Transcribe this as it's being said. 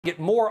Get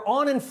more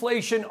on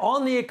inflation,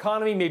 on the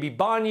economy, maybe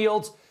bond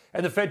yields,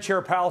 and the Fed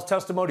Chair Powell's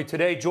testimony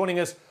today. Joining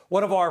us,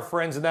 one of our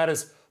friends, and that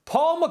is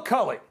Paul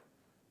McCulley,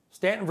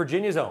 Stanton,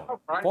 Virginia's own,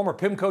 former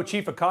PIMCO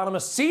chief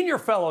economist, senior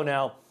fellow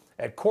now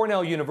at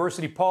Cornell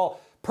University.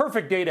 Paul,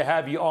 perfect day to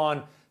have you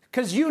on,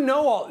 because you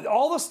know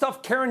all the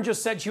stuff Karen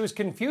just said she was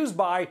confused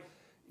by.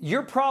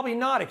 You're probably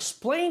not.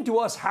 Explain to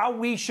us how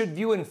we should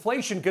view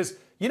inflation, because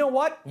you know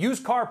what?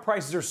 Used car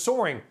prices are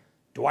soaring.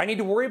 Do I need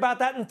to worry about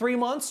that in 3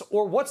 months?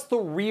 Or what's the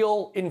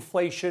real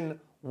inflation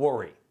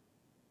worry?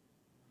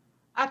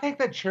 I think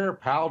that Chair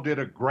Powell did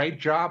a great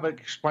job of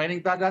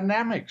explaining the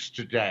dynamics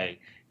today,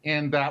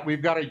 in that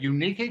we've got a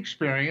unique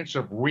experience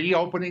of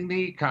reopening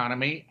the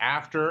economy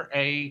after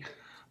a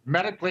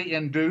medically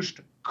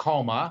induced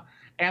coma,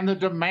 and the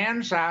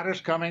demand side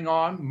is coming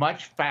on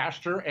much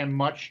faster and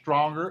much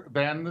stronger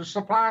than the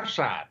supply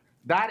side.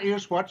 That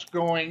is what's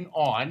going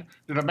on.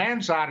 The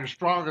demand side is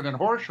stronger than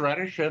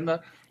horseradish, and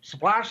the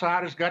supply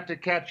side has got to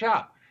catch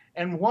up.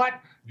 And what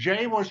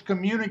Jay was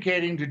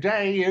communicating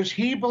today is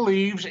he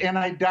believes in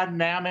a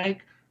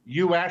dynamic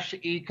U.S.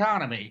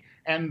 economy,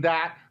 and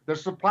that the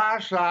supply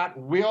side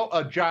will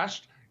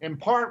adjust, in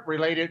part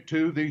related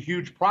to the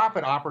huge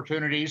profit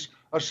opportunities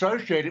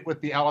associated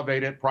with the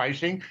elevated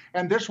pricing,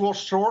 and this will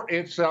sort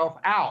itself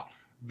out.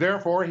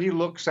 Therefore, he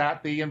looks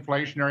at the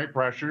inflationary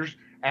pressures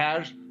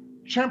as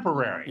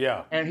temporary.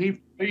 Yeah. And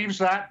he believes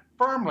that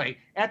firmly.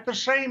 At the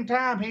same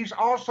time, he's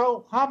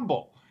also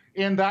humble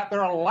in that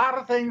there are a lot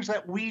of things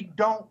that we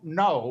don't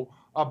know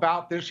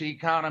about this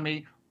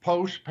economy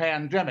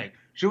post-pandemic.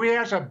 So he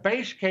has a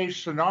base case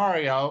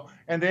scenario,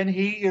 and then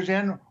he is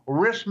in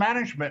risk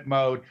management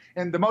mode.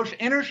 And the most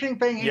interesting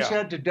thing he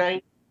said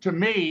today to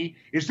me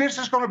is this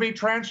is going to be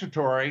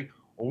transitory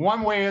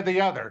one way or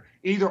the other,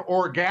 either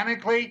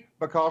organically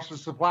because the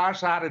supply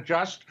side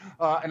adjusts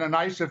in a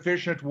nice,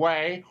 efficient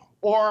way,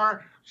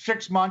 or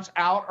 6 months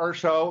out or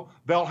so,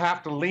 they'll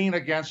have to lean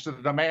against the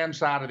demand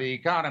side of the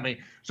economy.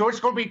 So it's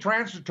going to be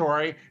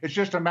transitory. It's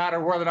just a matter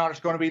of whether or not it's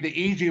going to be the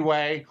easy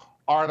way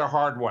or the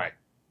hard way.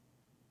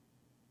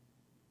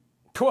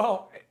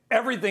 Well,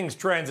 everything's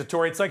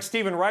transitory. It's like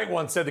Stephen Wright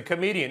once said, the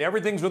comedian,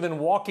 everything's within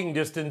walking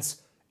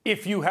distance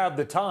if you have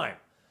the time.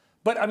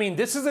 But, I mean,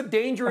 this is a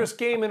dangerous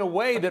game in a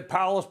way that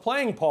Powell is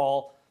playing,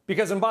 Paul,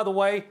 because, and by the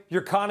way,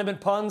 your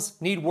condiment puns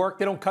need work.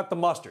 They don't cut the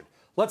mustard.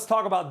 Let's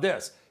talk about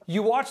this.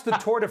 You watch the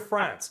Tour de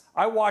France.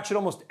 I watch it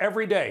almost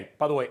every day,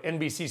 by the way,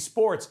 NBC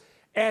Sports.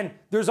 And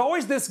there's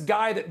always this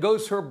guy that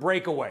goes for a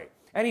breakaway.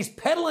 And he's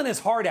pedaling his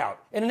heart out.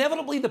 And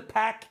inevitably the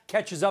pack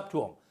catches up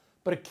to him.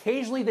 But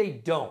occasionally they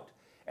don't.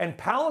 And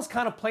Powell is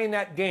kind of playing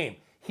that game.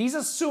 He's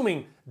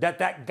assuming that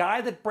that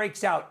guy that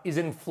breaks out is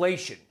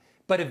inflation.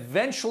 But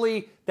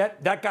eventually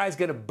that guy's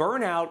going to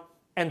burn out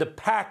and the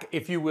pack,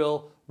 if you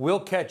will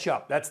catch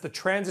up. That's the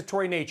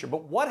transitory nature.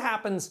 But what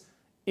happens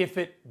if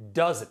it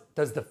doesn't?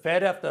 Does the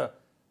Fed have to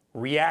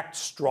react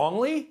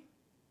strongly?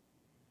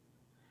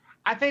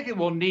 I think it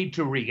will need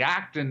to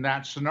react in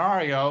that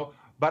scenario,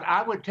 but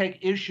I would take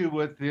issue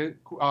with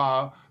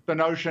the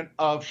notion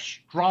of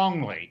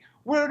strongly.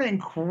 We're at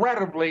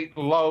incredibly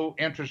low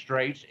interest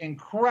rates,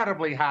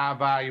 incredibly high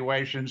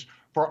valuations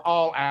for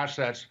all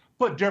assets.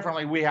 Put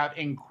differently, we have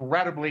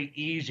incredibly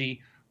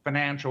easy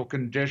financial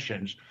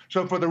conditions.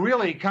 So for the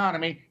real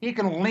economy, he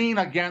can lean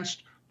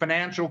against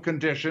financial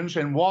conditions,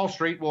 and Wall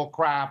Street will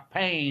cry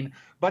pain.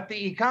 But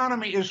the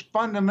economy is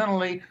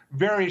fundamentally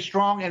very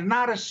strong and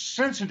not as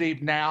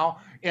sensitive now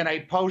in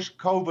a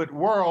post-COVID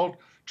world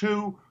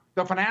to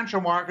the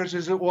financial markets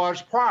as it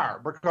was prior,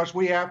 because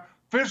we have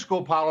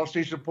fiscal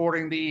policy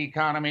supporting the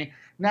economy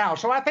now.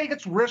 So I think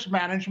it's risk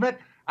management.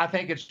 I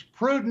think it's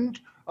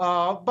prudent.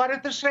 But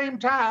at the same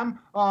time,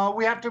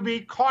 we have to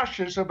be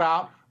cautious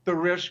about the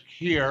risk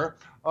here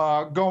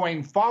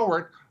going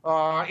forward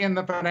in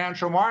the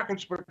financial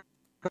markets,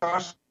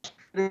 because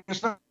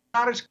it's not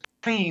as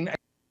clean.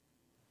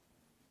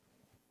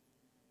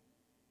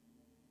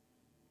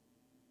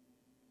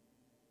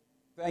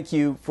 Thank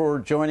you for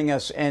joining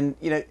us. And,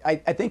 you know, I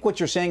think what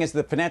you're saying is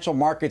the financial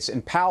markets,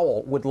 and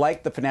Powell would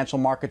like the financial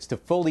markets to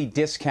fully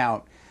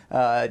discount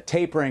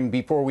tapering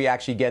before we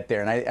actually get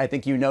there. And I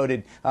think you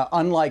noted,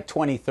 unlike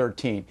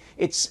 2013.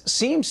 It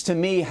seems to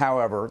me,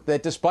 however,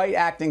 that despite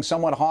acting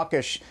somewhat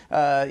hawkish,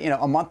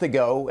 a month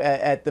ago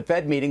at the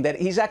Fed meeting, that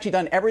he's actually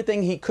done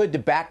everything he could to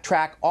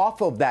backtrack off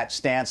of that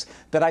stance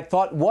that I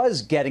thought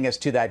was getting us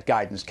to that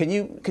guidance. Can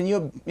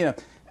you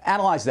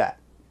analyze that?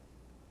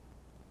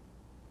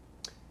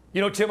 You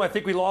know, Tim, I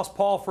think we lost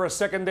Paul for a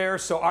second there,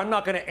 so I'm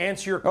not going to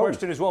answer your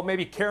question as well.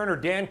 Maybe Karen or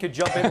Dan could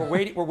jump in.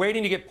 We're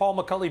waiting to get Paul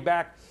McCulley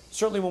back.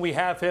 Certainly when we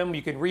have him,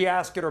 you can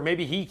re-ask it, or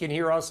maybe he can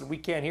hear us and we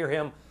can't hear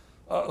him.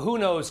 Who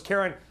knows,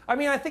 Karen? I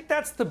mean, I think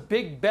that's the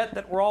big bet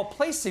that we're all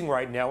placing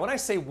right now. When I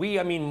say we,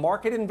 I mean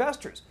market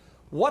investors.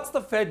 What's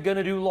the Fed going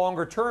to do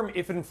longer term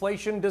if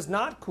inflation does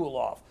not cool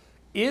off?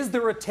 Is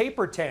there a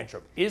taper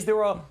tantrum? Is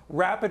there a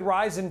rapid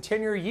rise in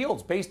 10-year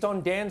yields based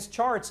on Dan's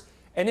charts?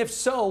 And if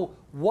so,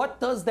 what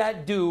does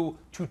that do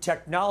to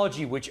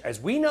technology, which,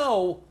 as we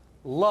know,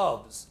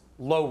 loves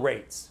low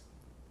rates?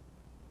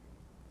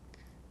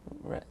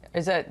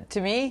 Is that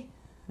to me?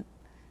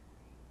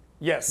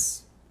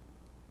 Yes.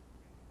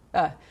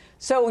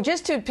 So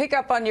just to pick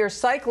up on your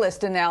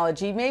cyclist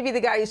analogy, maybe the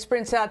guy who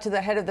sprints out to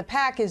the head of the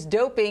pack is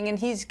doping and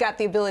he's got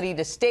the ability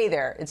to stay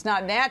there. It's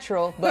not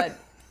natural, but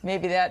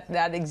maybe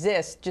that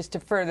exists, just to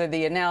further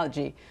the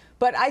analogy.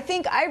 But I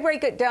think I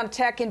break it down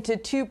tech into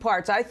two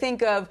parts. I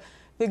think of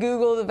the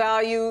Google, the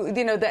value,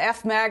 the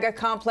FMAGA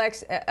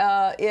complex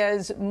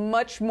is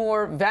much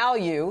more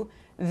value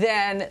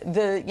than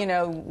the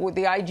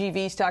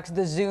IGV stocks,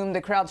 the Zoom,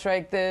 the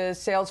CrowdStrike, the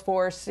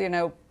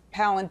Salesforce,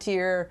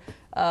 Palantir,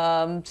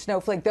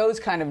 Snowflake, those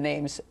kind of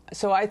names.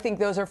 So I think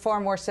those are far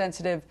more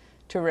sensitive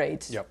to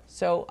rates. Yep.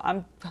 So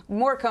I'm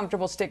more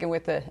comfortable sticking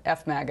with the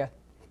FMAGA.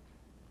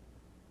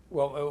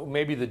 Well,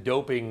 maybe the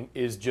doping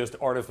is just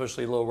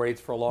artificially low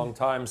rates for a long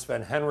time.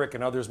 Sven Henrik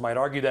and others might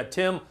argue that.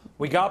 Tim,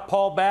 we got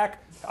Paul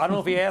back. I don't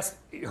know if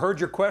he heard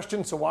your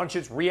question, so why don't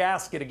you just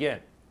re-ask it again?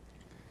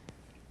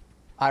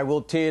 I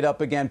will tee it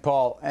up again,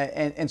 Paul.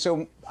 And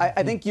so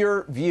I think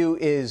your view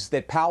is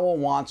that Powell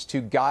wants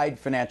to guide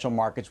financial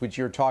markets, which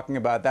you're talking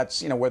about.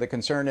 That's where the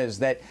concern is,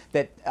 that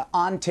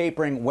on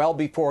tapering well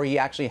before he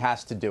actually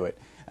has to do it.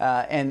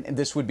 And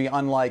this would be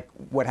unlike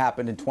what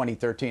happened in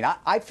 2013.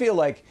 I feel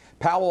like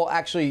Powell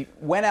actually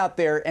went out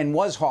there and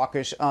was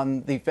hawkish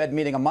on the Fed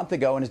meeting a month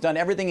ago and has done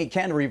everything he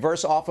can to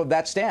reverse off of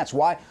that stance.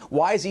 Why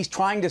is he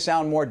trying to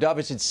sound more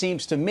dovish, it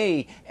seems to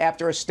me,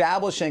 after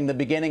establishing the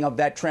beginning of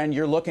that trend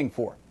you're looking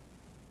for?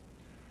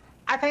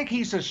 I think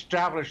he's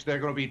established they're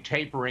going to be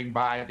tapering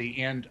by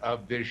the end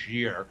of this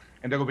year,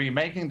 and they're going to be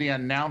making the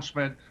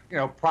announcement,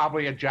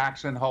 probably at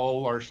Jackson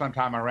Hole or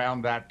sometime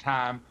around that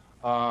time,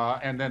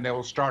 and then they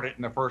will start it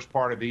in the first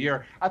part of the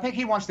year. I think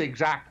he wants the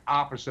exact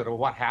opposite of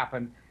what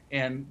happened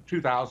in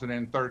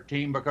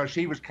 2013 because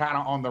he was kind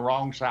of on the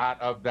wrong side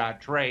of that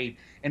trade,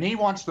 and he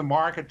wants the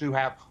market to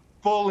have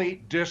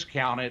fully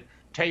discounted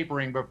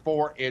tapering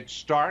before it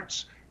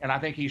starts, and I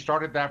think he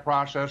started that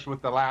process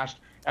with the last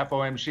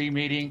FOMC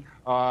meeting,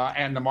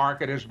 and the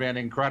market has been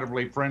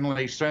incredibly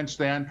friendly since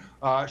then.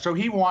 So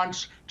he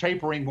wants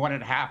tapering when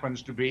it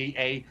happens to be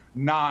a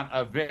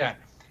non-event.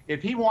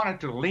 If he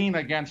wanted to lean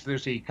against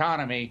this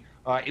economy,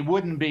 it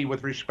wouldn't be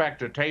with respect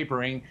to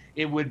tapering.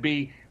 It would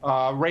be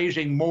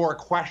raising more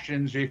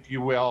questions, if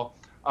you will,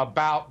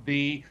 about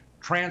the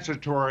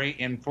transitory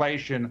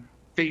inflation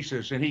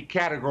thesis. And he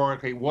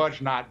categorically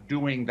was not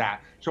doing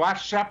that. So I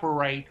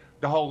separate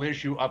the whole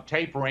issue of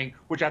tapering,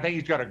 which I think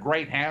he's got a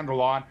great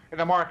handle on, and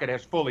the market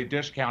has fully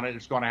discounted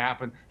it's going to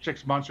happen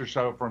 6 months or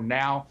so from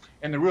now.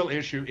 And the real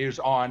issue is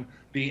on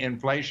the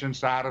inflation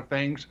side of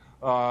things.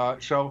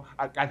 So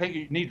I think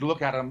you need to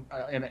look at them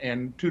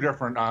in two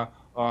different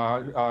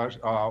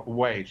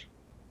ways.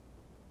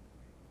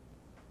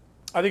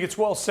 I think it's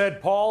well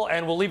said, Paul,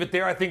 and we'll leave it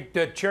there. I think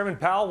that Chairman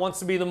Powell wants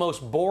to be the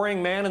most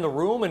boring man in the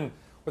room, and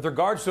with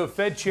regards to a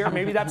Fed chair,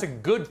 maybe that's a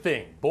good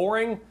thing.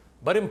 Boring,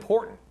 but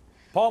important.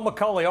 Paul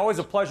McCulley, always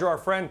a pleasure, our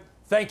friend.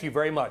 Thank you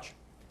very much.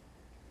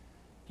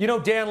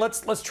 Dan,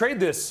 let's trade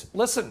this.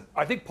 Listen,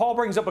 I think Paul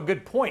brings up a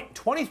good point.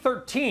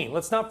 2013,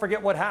 let's not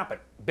forget what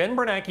happened. Ben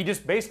Bernanke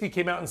just basically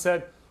came out and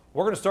said,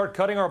 we're going to start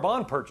cutting our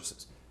bond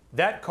purchases.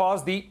 That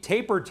caused the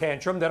taper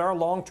tantrum that our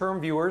long-term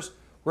viewers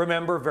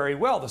remember very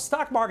well. The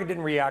stock market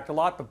didn't react a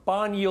lot, but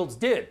bond yields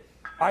did.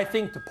 I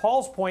think to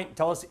Paul's point,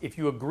 tell us if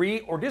you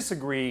agree or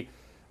disagree,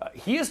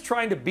 he is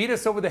trying to beat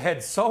us over the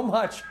head so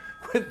much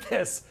with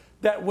this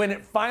that when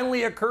it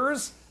finally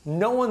occurs,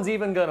 no one's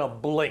even going to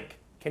blink.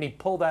 Can he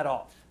pull that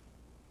off?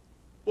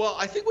 Well,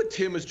 I think what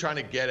Tim was trying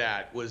to get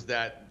at was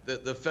that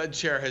the Fed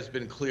chair has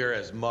been clear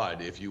as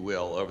mud, if you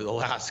will, over the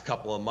last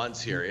couple of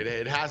months here.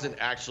 It hasn't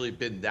actually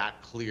been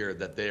that clear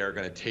that they are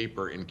going to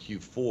taper in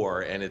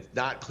Q4, and it's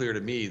not clear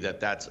to me that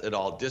that's at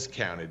all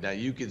discounted. Now,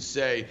 you could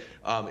say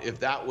if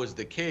that was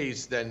the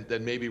case, then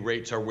maybe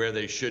rates are where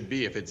they should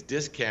be if it's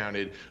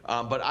discounted.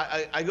 But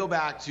I go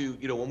back to,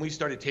 when we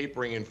started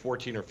tapering in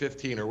 14 or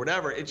 15 or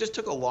whatever, it just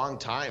took a long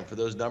time for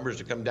those numbers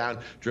to come down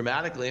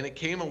dramatically, and it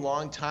came a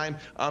long time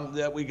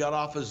that we got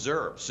off of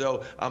ZIRP.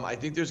 So I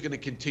think there's going to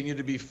continue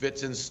to be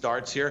fits and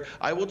starts here.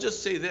 I will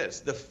just say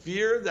this: the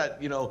fear that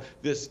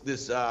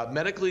this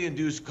medically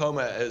induced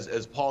coma,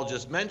 as Paul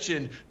just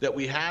mentioned, that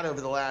we had over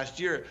the last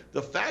year,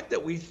 the fact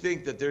that we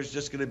think that there's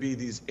just going to be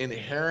these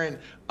inherent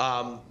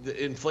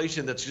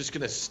inflation that's just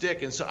going to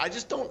stick, and so I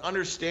just don't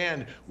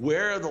understand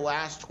where the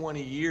last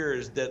 20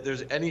 years that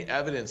there's any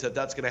evidence that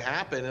that's going to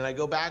happen. And I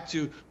go back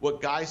to what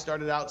Guy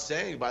started out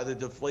saying by the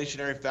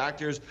deflationary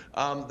factors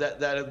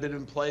that have been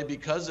in play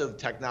because of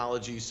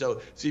technology,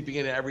 so seeping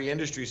into every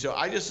industry. So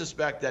I just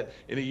suspect that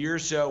in a year or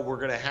so, we're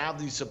going to have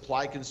these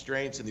supply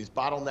constraints and these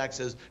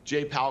bottlenecks, as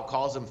Jay Powell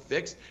calls them,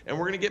 fixed, and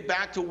we're going to get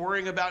back to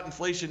worrying about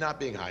inflation not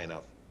being high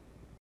enough.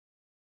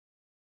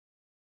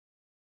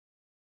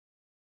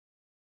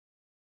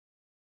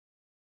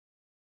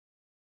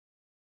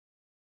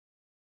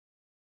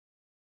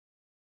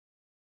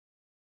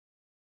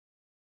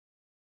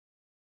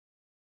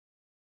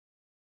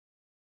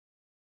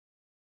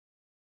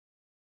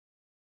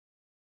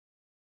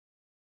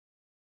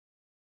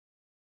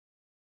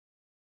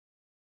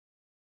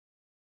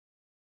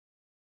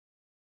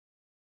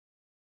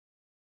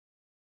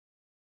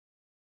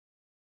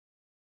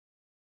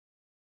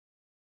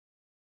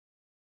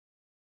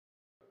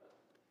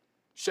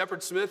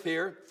 Shepard Smith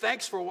here.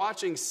 Thanks for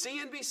watching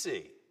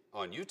CNBC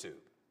on YouTube.